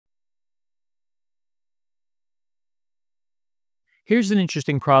Here's an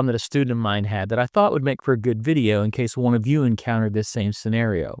interesting problem that a student of mine had that I thought would make for a good video in case one of you encountered this same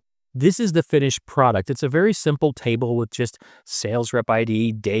scenario. This is the finished product. It's a very simple table with just sales rep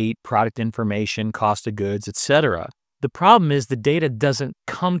ID, date, product information, cost of goods, etc. The problem is the data doesn't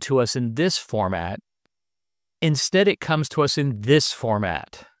come to us in this format. Instead, it comes to us in this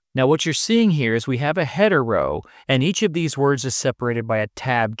format. Now, what you're seeing here is we have a header row, and each of these words is separated by a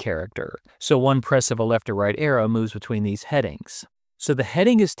tab character. So one press of a left or right arrow moves between these headings. So the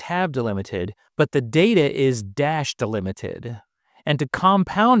heading is tab delimited, but the data is dash delimited. And to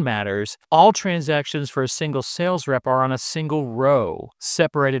compound matters, all transactions for a single sales rep are on a single row,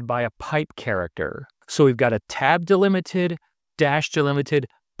 separated by a pipe character. So we've got a tab delimited, dash delimited,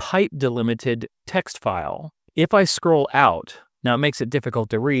 pipe delimited text file. If I scroll out, now it makes it difficult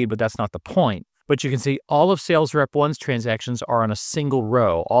to read, but that's not the point. But you can see all of sales rep 1's transactions are on a single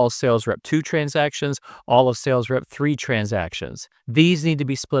row. All of sales rep 2 transactions, all of sales rep 3 transactions. These need to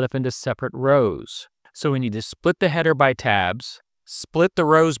be split up into separate rows. So we need to split the header by tabs, split the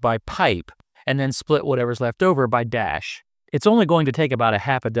rows by pipe, and then split whatever's left over by dash. It's only going to take about a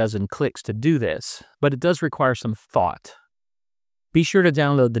half a dozen clicks to do this, but it does require some thought. Be sure to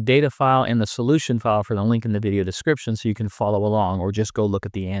download the data file and the solution file for the link in the video description so you can follow along or just go look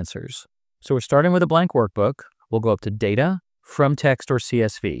at the answers. So we're starting with a blank workbook. We'll go up to Data, From Text or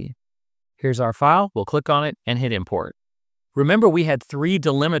CSV. Here's our file. We'll click on it and hit Import. Remember, we had 3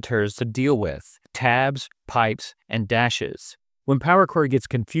 delimiters to deal with: tabs, pipes, and dashes. When Power Query gets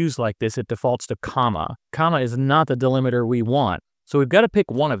confused like this, it defaults to comma. Comma is not the delimiter we want. So we've got to pick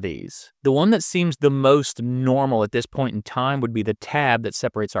one of these. The one that seems the most normal at this point in time would be the tab that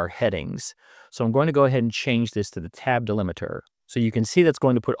separates our headings. So I'm going to go ahead and change this to the tab delimiter. So you can see that's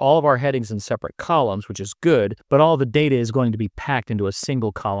going to put all of our headings in separate columns, which is good, but all the data is going to be packed into a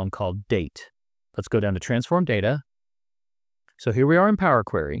single column called date. Let's go down to Transform Data. So here we are in Power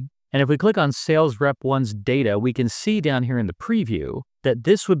Query. And if we click on Sales Rep 1's data, we can see down here in the preview that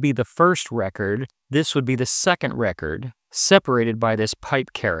this would be the first record, this would be the second record, separated by this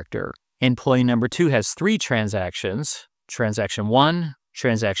pipe character. Employee number 2 has 3 transactions: transaction 1,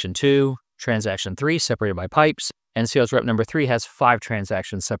 transaction 2, transaction 3 separated by pipes, and sales rep number 3 has 5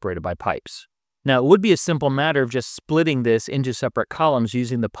 transactions separated by pipes. Now, it would be a simple matter of just splitting this into separate columns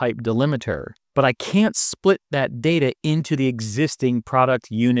using the pipe delimiter, but I can't split that data into the existing product,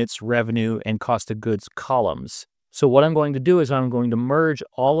 units, revenue, and cost of goods columns. So what I'm going to do is I'm going to merge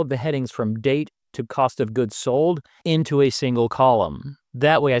all of the headings from date to cost of goods sold into a single column.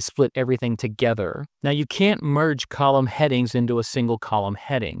 That way I split everything together. Now, you can't merge column headings into a single column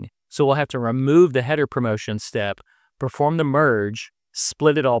heading. So we'll have to remove the header promotion step, perform the merge,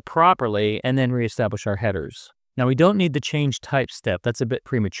 split it all properly, and then reestablish our headers. Now, we don't need the change type step. That's a bit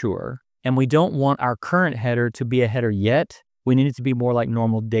premature. And we don't want our current header to be a header yet. We need it to be more like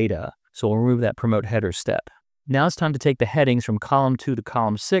normal data. So we'll remove that promote header step. Now it's time to take the headings from column 2 to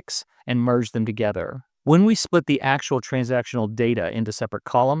column 6 and merge them together. When we split the actual transactional data into separate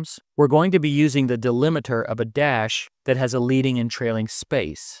columns, we're going to be using the delimiter of a dash that has a leading and trailing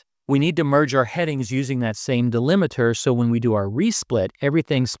space. We need to merge our headings using that same delimiter, so when we do our resplit,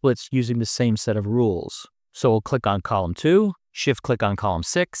 everything splits using the same set of rules. So we'll click on column 2, shift-click on column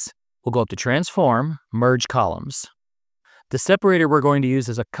 6, we'll go up to Transform, Merge Columns. The separator we're going to use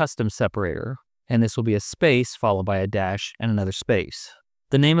is a custom separator, and this will be a space followed by a dash and another space.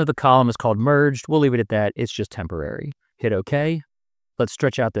 The name of the column is called Merged. We'll leave it at that. It's just temporary. Hit OK. Let's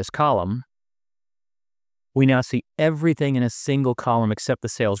stretch out this column. We now see everything in a single column except the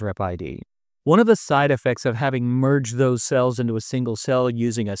sales rep ID. One of the side effects of having merged those cells into a single cell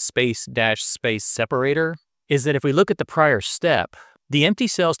using a space dash space separator is that if we look at the prior step, the empty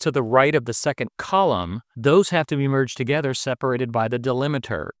cells to the right of the second column, those have to be merged together, separated by the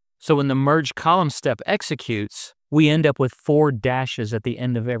delimiter. So when the merge column step executes, we end up with 4 dashes at the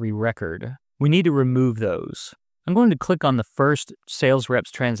end of every record. We need to remove those. I'm going to click on the first sales rep's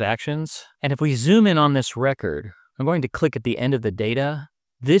transactions, and if we zoom in on this record, I'm going to click at the end of the data.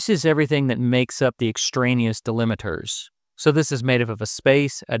 This is everything that makes up the extraneous delimiters. So this is made up of a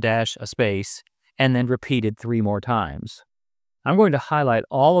space, a dash, a space, and then repeated 3 more times. I'm going to highlight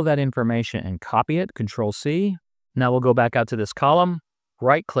all of that information and copy it, Control-C. Now we'll go back out to this column,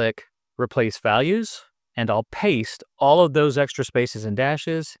 right-click, Replace Values, and I'll paste all of those extra spaces and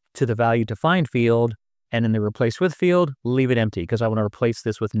dashes to the Value to Find field, and in the Replace With field, leave it empty because I want to replace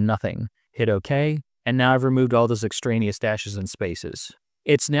this with nothing. Hit OK, and now I've removed all those extraneous dashes and spaces.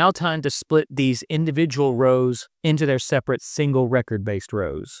 It's now time to split these individual rows into their separate single record-based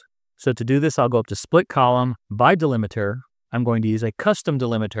rows. So to do this, I'll go up to Split Column by Delimiter. I'm going to use a custom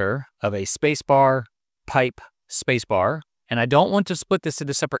delimiter of a spacebar, pipe, spacebar, And I don't want to split this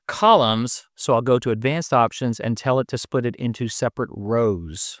into separate columns, so I'll go to Advanced Options and tell it to split it into separate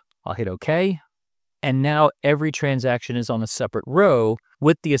rows. I'll hit OK. And now every transaction is on a separate row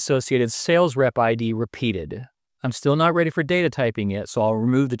with the associated sales rep ID repeated. I'm still not ready for data typing yet, so I'll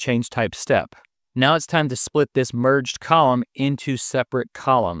remove the change type step. Now it's time to split this merged column into separate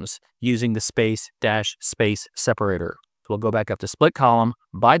columns using the space-space separator. So we'll go back up to Split Column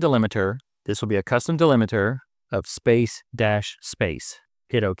by Delimiter. This will be a custom delimiter of space-space.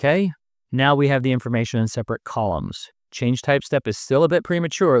 Hit OK. Now we have the information in separate columns. Change type step is still a bit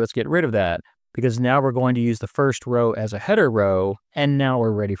premature. Let's get rid of that because now we're going to use the first row as a header row, and now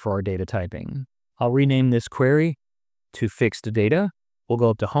we're ready for our data typing. I'll rename this query to Fixed Data. We'll go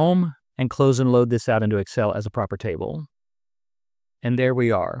up to Home and close and load this out into Excel as a proper table. And there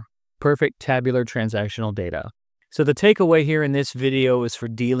we are. Perfect tabular transactional data. So the takeaway here in this video is for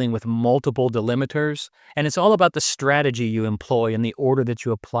dealing with multiple delimiters, and it's all about the strategy you employ and the order that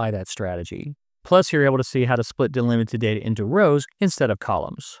you apply that strategy. Plus, you're able to see how to split delimited data into rows instead of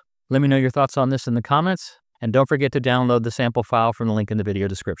columns. Let me know your thoughts on this in the comments, and don't forget to download the sample file from the link in the video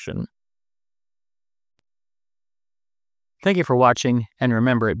description. Thank you for watching, and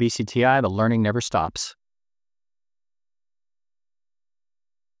remember, at BCTI, the learning never stops.